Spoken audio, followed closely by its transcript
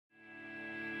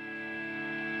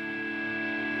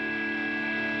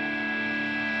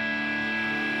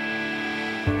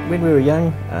When we were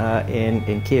young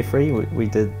and carefree, we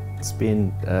did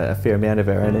spend a fair amount of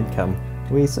our own income.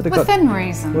 We sort of within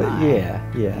reason, though.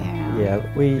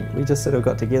 Yeah. We just sort of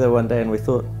got together one day and we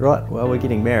thought, right, well, we're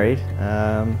getting married.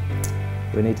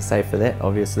 We need to save for that,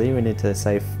 obviously. We need to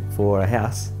save for a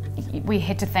house. We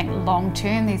had to think long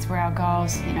term. These were our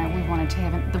goals. You know, we wanted to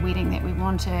have the wedding that we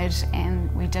wanted,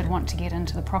 and we did want to get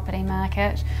into the property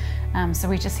market. So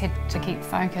we just had to keep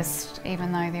focused,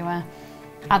 even though there were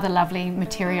other lovely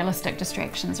materialistic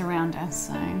distractions around us.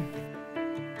 So.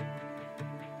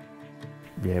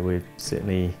 Yeah, we're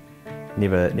certainly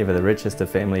never the richest of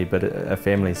family, but a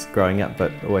family's growing up,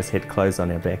 but always had clothes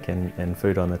on our back and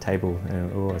food on the table,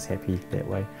 and we're always happy that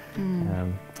way.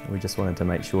 We just wanted to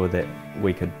make sure that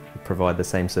we could provide the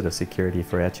same sort of security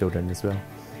for our children as well.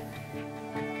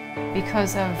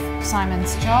 Because of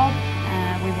Simon's job,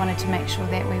 we wanted to make sure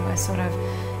that we were sort of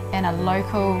in a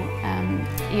local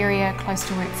area close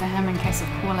to work for him in case of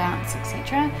call-outs,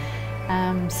 etc.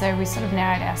 So we sort of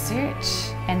narrowed our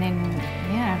search, and then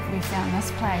we found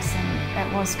this place,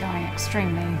 and it was going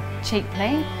extremely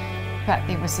cheaply, but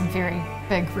there were some very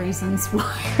big reasons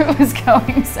why it was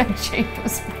going so cheap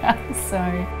as well. So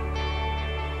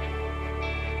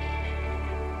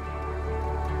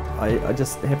I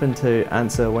just happened to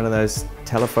answer one of those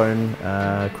telephone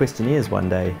questionnaires one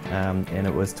day, and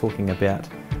it was talking about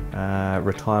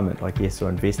retirement, I guess, or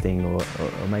investing, or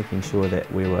making sure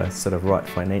that we were sort of right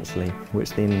financially,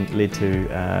 which then led to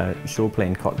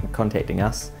Shoreplan contacting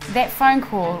us. That phone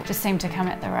call just seemed to come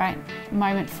at the right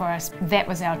moment for us. That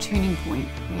was our turning point,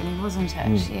 really, wasn't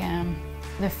it? Yeah.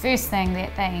 The first thing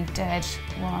that they did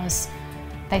was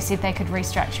they said they could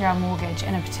restructure our mortgage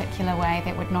in a particular way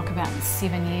that would knock about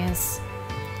 7 years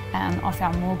off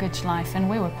our mortgage life, and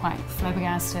we were quite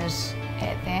flabbergasted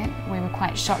at that. We were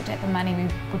quite shocked at the money we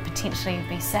would potentially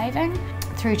be saving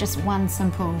through just one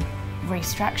simple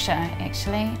restructure,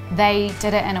 actually. They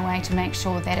did it in a way to make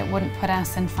sure that it wouldn't put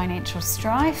us in financial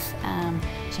strife,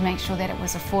 to make sure that it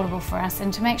was affordable for us,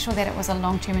 and to make sure that it was a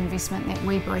long-term investment that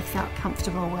we both felt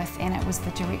comfortable with, and it was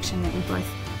the direction that we both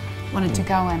wanted to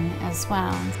go in as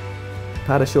well.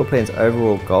 Part of Shoreplan's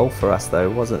overall goal for us, though,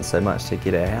 wasn't so much to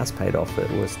get our house paid off, it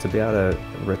was to be able to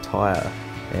retire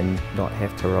and not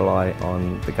have to rely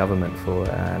on the government for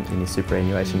any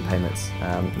superannuation payments.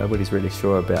 Nobody's really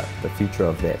sure about the future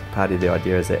of that. Part of the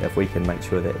idea is that if we can make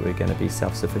sure that we're going to be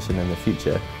self-sufficient in the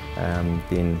future,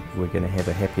 then we're going to have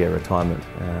a happier retirement,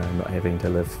 not having to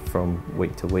live from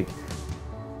week to week.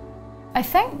 I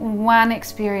think one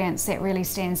experience that really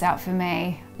stands out for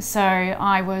me, so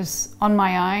I was on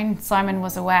my own, Simon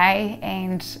was away,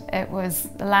 and it was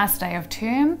the last day of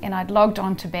term, and I'd logged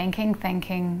on to banking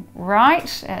thinking, right,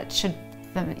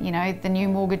 the new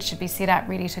mortgage should be set up,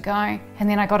 ready to go. And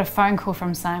then I got a phone call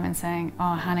from Simon saying,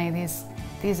 oh honey,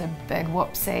 there's a big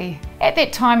whoopsie. At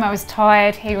that time I was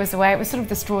tired, he was away, it was sort of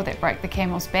the straw that broke the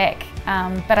camel's back.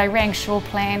 But I rang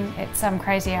Shoreplan at some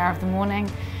crazy hour of the morning,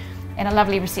 and a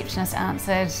lovely receptionist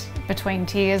answered between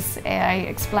tears. I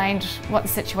explained what the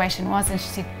situation was, and she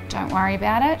said, don't worry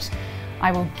about it.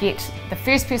 I will get the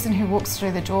first person who walks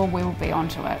through the door, we will be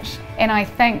onto it. And I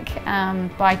think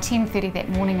by 10:30 that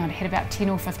morning I'd had about 10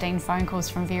 or 15 phone calls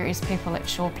from various people at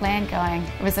Shoreplan going,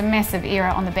 it was a massive error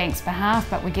on the bank's behalf,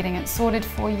 but we're getting it sorted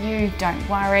for you, don't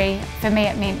worry. For me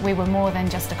it meant we were more than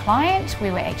just a client,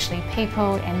 we were actually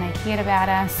people, and they cared about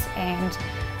us, and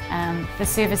the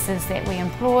services that we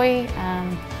employ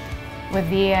were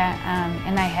there,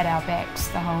 and they had our backs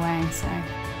the whole way. So.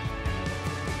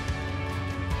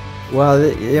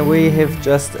 Well, yeah, we have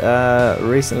just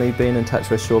recently been in touch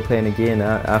with Shoreplan again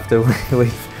after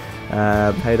we've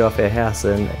paid off our house,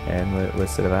 and we're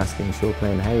sort of asking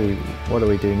Shoreplan, hey, what do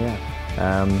we do now?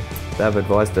 They've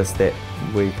advised us that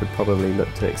we could probably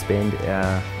look to expand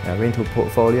our rental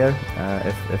portfolio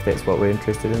if that's what we're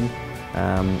interested in.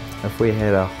 If we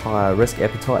had a higher risk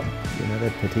appetite,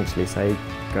 they'd potentially say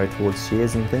go towards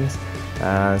shares and things.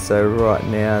 So right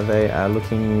now they are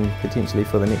looking potentially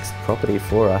for the next property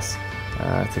for us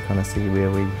to kind of see where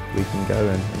we can go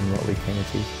and what we can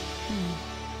achieve.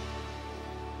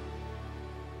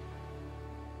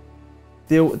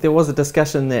 There was a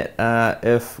discussion that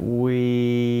if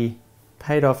we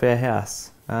paid off our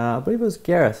house, I believe it was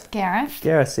Gareth.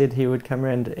 Gareth said he would come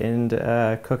around and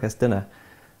cook us dinner.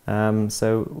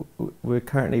 So we're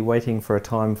currently waiting for a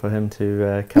time for him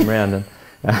to come around and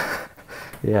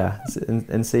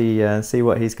and see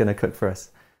what he's going to cook for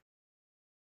us.